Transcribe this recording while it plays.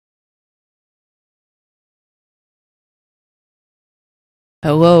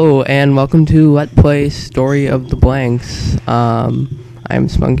Hello and welcome to Let Play Story of the Blanks. I'm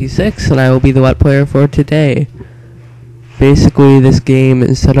Spunky6 and I will be the Let Player for today. Basically, this game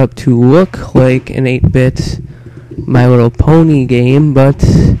is set up to look like an 8-bit My Little Pony game, but...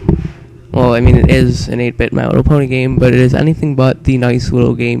 Well, I mean, it is an 8-bit My Little Pony game, but it is anything but the nice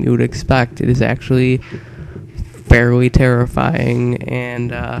little game you would expect. It is actually fairly terrifying,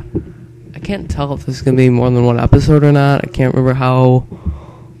 and I can't tell if this is going to be more than one episode or not. I can't remember how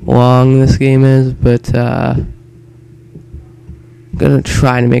long this game is, but I'm gonna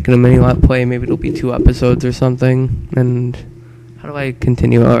try to make it a mini Let Play. Maybe it'll be 2 episodes or something. And how do I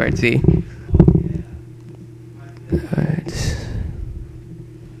continue? Alright, see. Alright.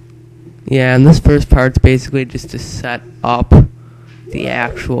 Yeah, and this first part's basically just to set up the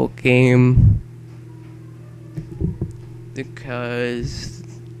actual game. Because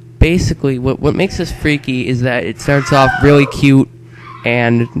basically what makes this freaky is that it starts off really cute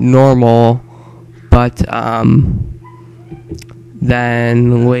and normal, but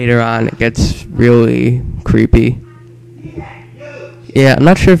then later on it gets really creepy. Yeah, I'm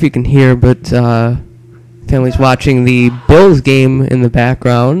not sure if you can hear, but family's watching the Bills game in the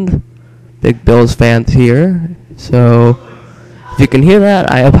background. Big Bills fans here, so if you can hear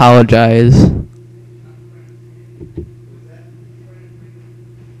that, I apologize.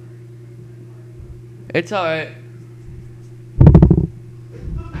 It's alright.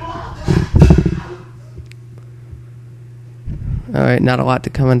 Alright, not a lot to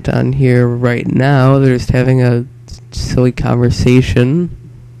comment on here right now. They're just having a silly conversation.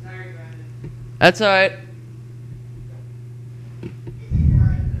 Sorry, that's alright.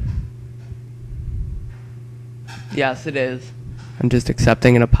 Yes, it is. I'm just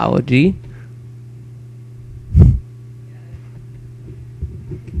accepting an apology.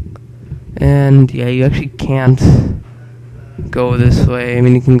 And yeah, you actually can't go this way. I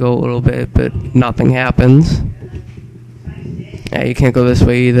mean, you can go a little bit, but nothing happens. Yeah, you can't go this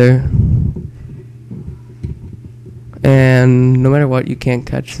way either. And no matter what, you can't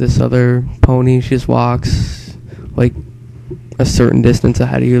catch this other pony. She just walks like a certain distance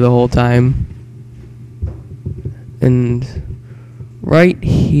ahead of you the whole time. And right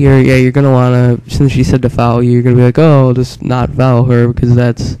here, yeah, you're going to want to, since she said to follow you, you're going to be like, oh, I'll just not follow her, because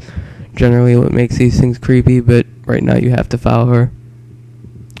that's generally what makes these things creepy. But right now you have to follow her,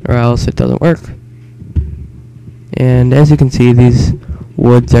 or else it doesn't work. And as you can see, these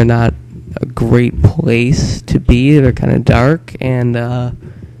woods are not a great place to be. They're kind of dark, and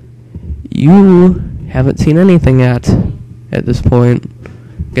you haven't seen anything yet at this point.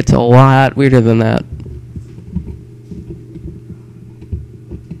 It gets a lot weirder than that.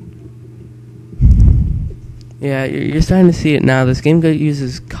 Yeah, you're starting to see it now. This game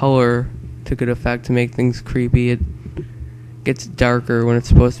uses color to good effect to make things creepy. It gets darker when it's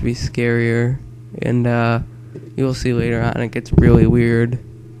supposed to be scarier, and you'll see later on it gets really weird.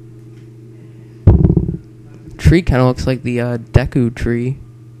 Tree kind of looks like the Deku tree.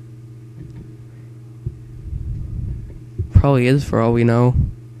 Probably is, for all we know.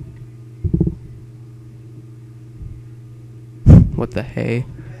 What the hay?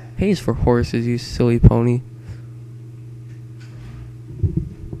 Hay's for horses, you silly pony.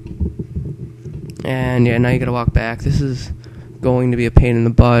 And yeah, now you gotta walk back. This is going to be a pain in the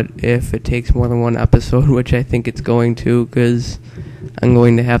butt if it takes more than one episode, which I think it's going to, because I'm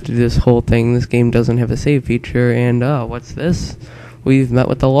going to have to do this whole thing. This game doesn't have a save feature, and what's this? We've met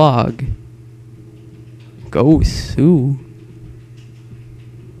with the log. Ghosts, ooh.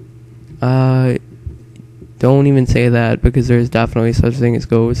 Don't even say that, because there's definitely such thing as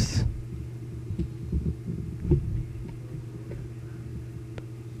ghosts.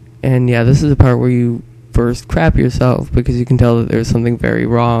 And yeah, this is the part where you first crap yourself, because you can tell that there's something very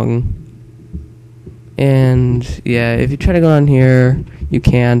wrong. And yeah, if you try to go on here, you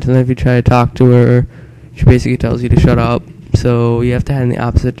can't. And then if you try to talk to her, she basically tells you to shut up. So you have to head in the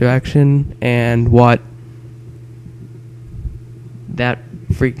opposite direction. And that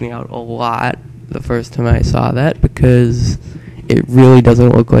freaked me out a lot the first time I saw that, because it really doesn't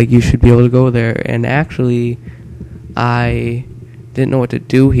look like you should be able to go there. And actually, I didn't know what to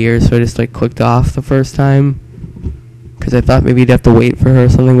do here, so I just clicked off the first time, because I thought maybe you'd have to wait for her or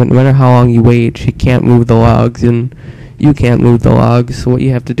something. But no matter how long you wait, she can't move the logs, and you can't move the logs. So what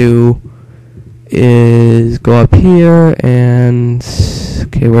you have to do is go up here and...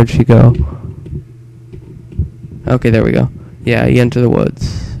 Okay, where'd she go? Okay, there we go. Yeah, you enter the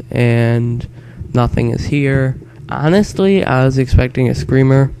woods, and nothing is here. Honestly, I was expecting a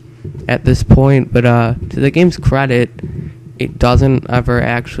screamer at this point, but to the game's credit, it doesn't ever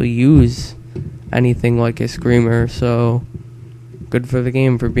actually use anything like a screamer, so good for the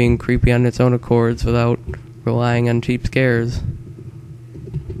game for being creepy on its own accords without relying on cheap scares.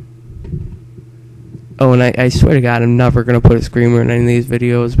 Oh, and I swear to God, I'm never going to put a screamer in any of these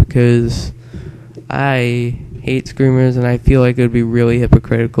videos because I hate screamers, and I feel like it would be really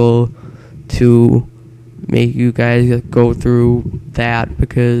hypocritical to make you guys go through that,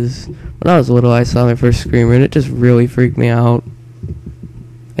 because when I was little, I saw my first screamer, and it just really freaked me out.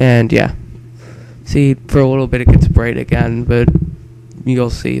 And yeah. See, for a little bit it gets bright again, but you'll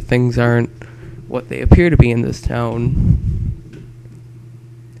see things aren't what they appear to be in this town.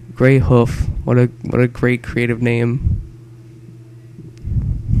 Gray Hoof, what a great creative name.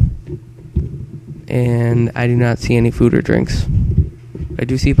 And I do not see any food or drinks. I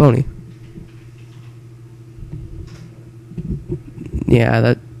do see a pony.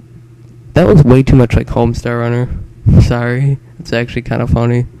 Yeah, that was way too much like Homestar Runner. Sorry, it's actually kind of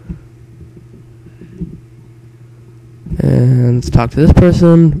funny. And let's talk to this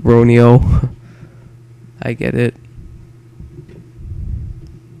person, Romeo. I get it.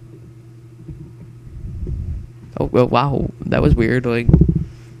 Oh, well, wow, that was weird. Like,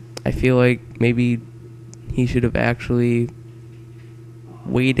 I feel like maybe he should have actually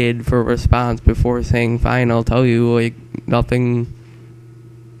waited for a response before saying, fine, I'll tell you. Like, nothing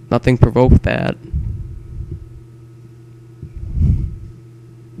provoked that.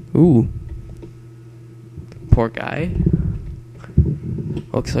 Ooh. Poor guy.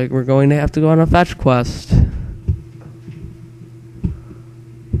 Looks like we're going to have to go on a fetch quest.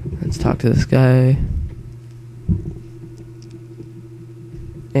 Let's talk to this guy.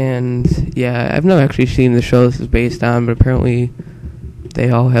 And yeah, I've never actually seen the show this is based on, but apparently they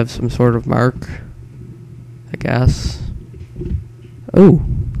all have some sort of mark, I guess. Oh,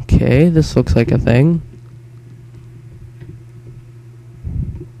 okay, this looks like a thing.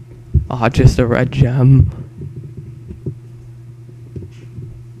 Oh, just a red gem.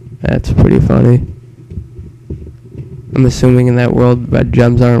 That's pretty funny. I'm assuming in that world red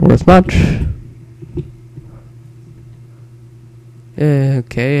gems aren't worth much.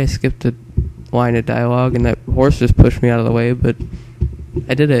 Okay, I skipped a line of dialogue and that horse just pushed me out of the way, but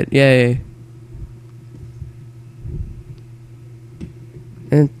I did it. Yay.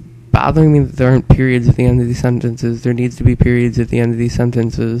 And it's bothering me that there aren't periods at the end of these sentences. There needs to be periods at the end of these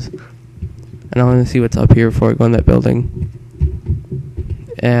sentences. And I want to see what's up here before I go in that building.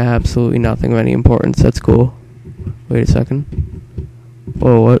 Absolutely nothing of any importance. That's cool. Wait a second.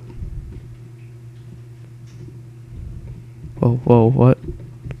 Whoa, what? Whoa, what?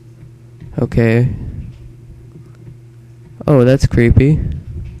 Okay. Oh, that's creepy.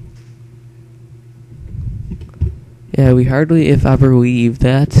 Yeah, we hardly, if ever, leave.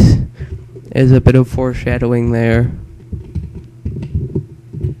 That is a bit of foreshadowing there.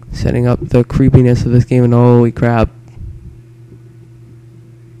 Setting up the creepiness of this game, and holy crap.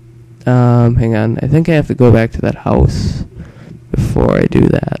 Hang on. I think I have to go back to that house before I do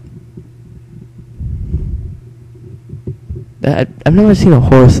that. I've never seen a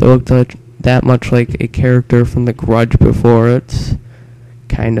horse that looked like that much like a character from The Grudge before. It's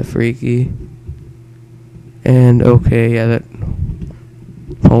kind of freaky. And okay, yeah, that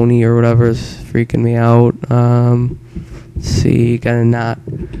pony or whatever is freaking me out. Let's see, gotta not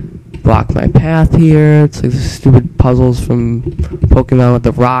block my path here. It's like the stupid puzzles from Pokemon with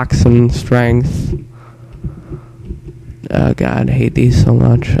the rocks and strength. Oh god, I hate these so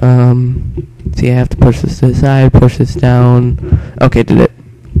much. See, I have to push this to the side, push this down. Okay, did it.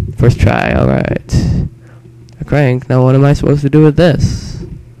 First try, alright. A crank. Now what am I supposed to do with this?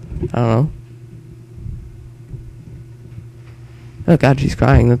 I don't know. Oh god, she's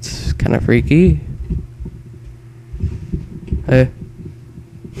crying. That's kind of freaky. Hey.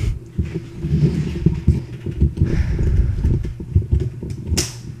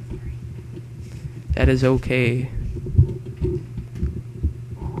 That is okay.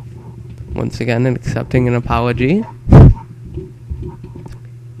 Once again, accepting an apology.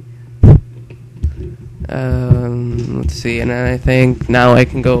 Let's see, and then I think now I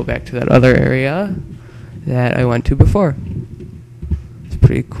can go back to that other area that I went to before. It's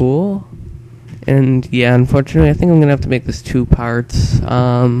pretty cool. And yeah, unfortunately, I think I'm gonna have to make this 2 parts.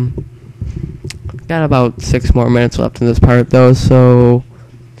 Got about 6 more minutes left in this part though, so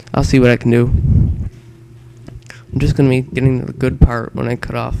I'll see what I can do. I'm just gonna be getting to the good part when I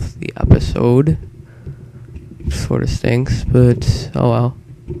cut off the episode. Which sort of stinks, but oh well.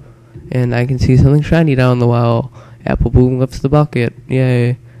 And I can see something shiny down the well. Apple Bloom lifts the bucket.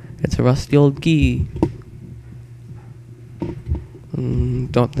 Yay. It's a rusty old key.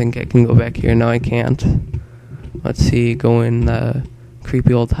 Don't think I can go back here. No, I can't. Let's see. Go in the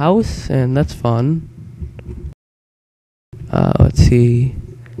creepy old house, and that's fun. Let's see.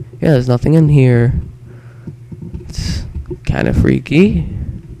 Yeah, there's nothing in here. It's kind of freaky.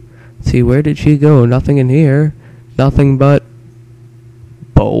 Let's see, where did she go? Nothing in here. Nothing but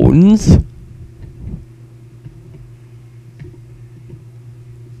bones.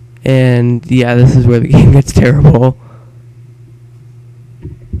 And yeah, this is where the game gets terrible.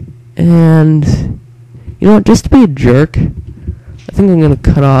 And you know what, just to be a jerk, I think I'm gonna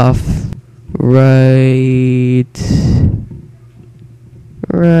cut off right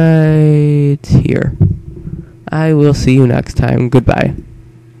here. I will see you next time. Goodbye.